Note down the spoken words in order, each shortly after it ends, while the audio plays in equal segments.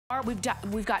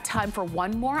We've got time for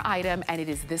one more item, and it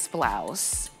is this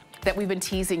blouse that we've been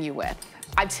teasing you with.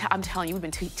 I'm telling you, we've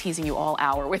been teasing you all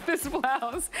hour with this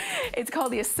blouse. It's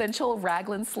called the Essential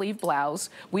Raglan Sleeve Blouse.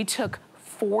 We took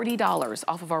 $40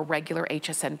 off of our regular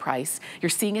HSN price. You're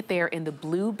seeing it there in the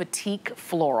blue batik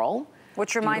floral.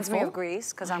 Which reminds me of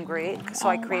Greece, because I'm Greek, so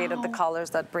I created the colors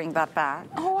that bring that back.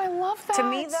 Oh, I love that. To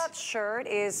me, that shirt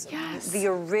is the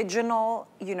original,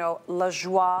 you know, La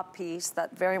Joie piece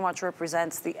that very much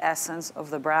represents the essence of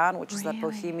the brand, which is that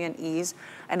bohemian ease.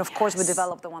 And of course, we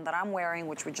developed the one that I'm wearing,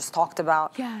 which we just talked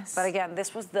about. Yes. But again,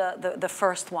 this was the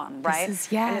first one, right?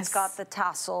 And it's got the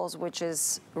tassels, which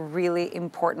is really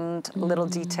important little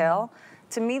detail.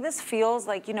 To me, this feels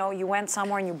like, you know, you went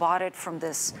somewhere and you bought it from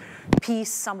this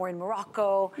piece somewhere in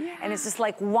Morocco, and it's just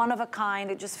like one of a kind.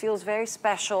 It just feels very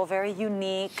special, very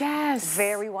unique,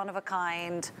 very one of a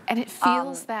kind. And it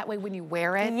feels that way when you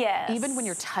wear it, even when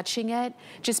you're touching it,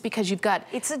 just because you've got...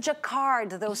 It's a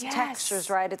jacquard, those textures,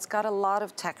 right? It's got a lot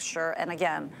of texture, and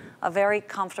again, a very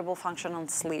comfortable functional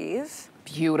sleeve.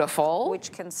 Beautiful.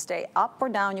 Which can stay up or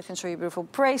down. You can show your beautiful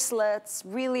bracelets,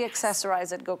 really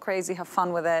accessorize it, go crazy, have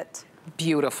fun with it.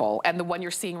 Beautiful. And the one you're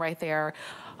seeing right there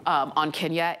on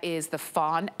Kenya is the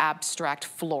Fawn Abstract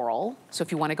Floral. So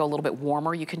if you want to go a little bit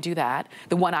warmer, you can do that.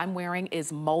 The one I'm wearing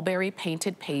is Mulberry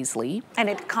Painted Paisley. And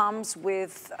it comes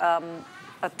with a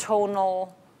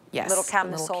tonal little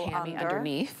camisole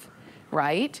underneath.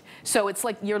 Right? So it's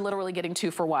like you're literally getting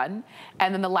 2 for 1.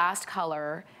 And then the last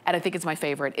color, and I think it's my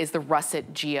favorite, is the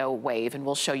Russet Geo Wave. And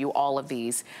we'll show you all of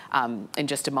these in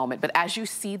just a moment. But as you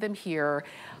see them here,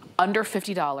 under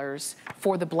 $50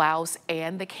 for the blouse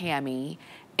and the cami,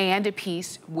 and a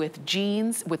piece with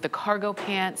jeans, with the cargo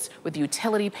pants, with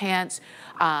utility pants,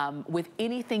 with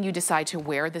anything you decide to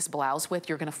wear this blouse with,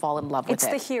 you're gonna fall in love with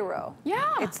it. It's the hero.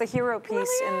 Yeah. It's the hero piece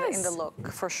really in the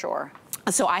look, for sure.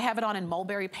 So I have it on in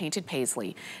Mulberry Painted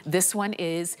Paisley. This one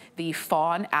is the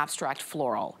Fawn Abstract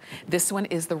Floral. This one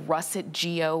is the Russet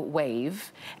Geo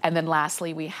Wave. And then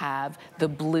lastly, we have the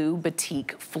Blue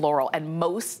Batik Floral, and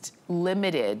most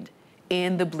limited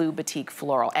in the Blue Batik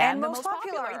Floral. And the most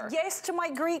popular. Yes, to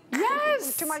my Greek.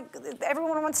 Yes.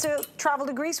 Everyone wants to travel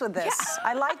to Greece with this.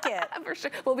 I like it. For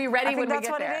sure. We'll be ready when we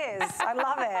get there. I think that's what it is. I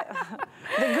love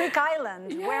it. The Greek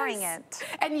island, wearing it.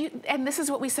 And this is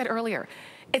what we said earlier.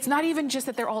 It's not even just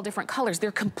that they're all different colors. They're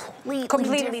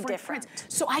completely different.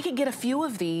 So I could get a few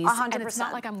of these, 100%. and it's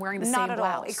not like I'm wearing the same blouse. Not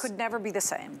at all. It could never be the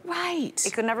same. Right.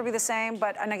 It could never be the same,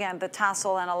 but, and again, the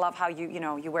tassel, and I love how you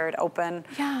know, you wear it open.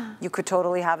 Yeah. You could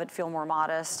totally have it feel more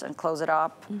modest and close it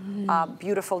up.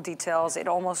 Beautiful details. It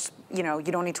almost, you know,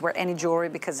 you don't need to wear any jewelry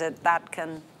because that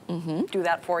can do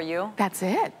that for you. That's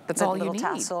it. That's all you need.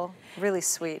 Little tassel. Really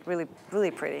sweet, really,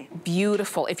 really pretty.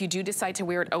 Beautiful. If you do decide to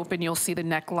wear it open, you'll see the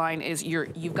neckline is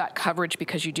you've got coverage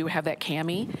because you do have that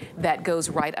cami that goes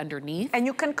right underneath. And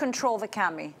you can control the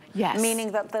cami. Yes.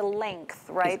 Meaning that the length,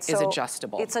 right? Is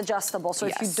adjustable. It's adjustable. So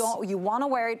if you want to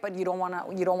wear it, but you don't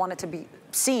want it to be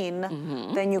seen,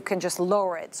 then you can just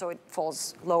lower it so it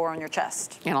falls lower on your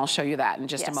chest. And I'll show you that in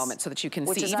just a moment so that you can see.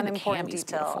 Which is even an important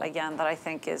detail, beautiful. again, that I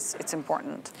think it's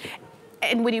important.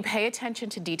 And when you pay attention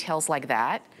to details like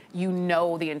that, you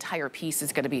know the entire piece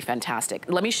is going to be fantastic.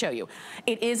 Let me show you.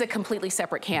 It is a completely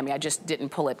separate cami. I just didn't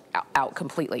pull it out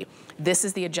completely. This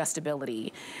is the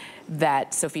adjustability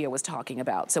that Sophia was talking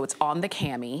about. So it's on the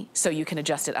cami, so you can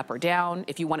adjust it up or down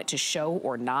if you want it to show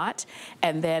or not.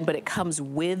 And then, but it comes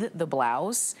with the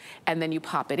blouse, and then you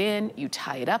pop it in, you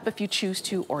tie it up if you choose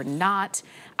to or not.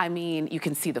 I mean, you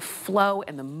can see the flow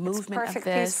and the movement of this.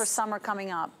 Perfect piece for summer coming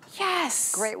up.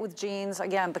 Yes. Great with jeans.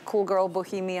 Again, the cool girl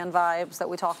bohemian vibes that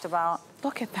we talked about.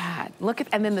 Look at that. Look at,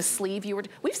 and then the sleeve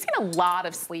we've seen a lot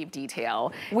of sleeve detail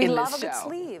in this show. We love a good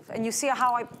sleeve. And you see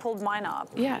how I pulled mine up.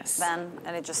 Yes. Then,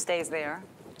 and it just stays there.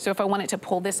 So if I wanted to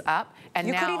pull this up, and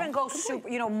you could even go super,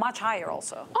 you know, much higher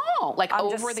also. Oh, like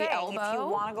over the elbow? If you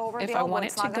want to go over the elbow, if I want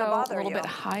it to go a little bit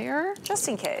higher? Just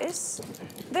in case.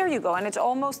 There you go, and it's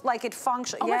almost like it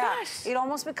functions. Oh my gosh. It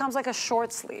almost becomes like a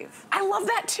short sleeve. I love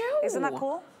that too. Isn't that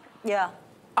cool? Yeah.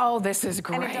 Oh, this is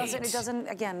great. And it doesn't,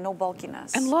 again, no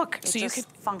bulkiness. And look, it's so you just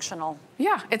functional.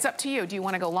 Yeah, it's up to you. Do you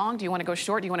want to go long? Do you want to go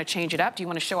short? Do you want to change it up? Do you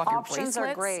want to show off your bracelets? Options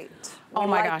are great. Oh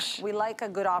my gosh. We like a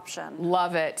good option.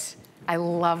 Love it. I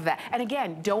love that. And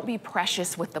again, don't be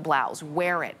precious with the blouse.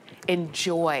 Wear it.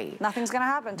 Enjoy. Nothing's going to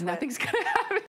happen to it. Nothing's going to happen.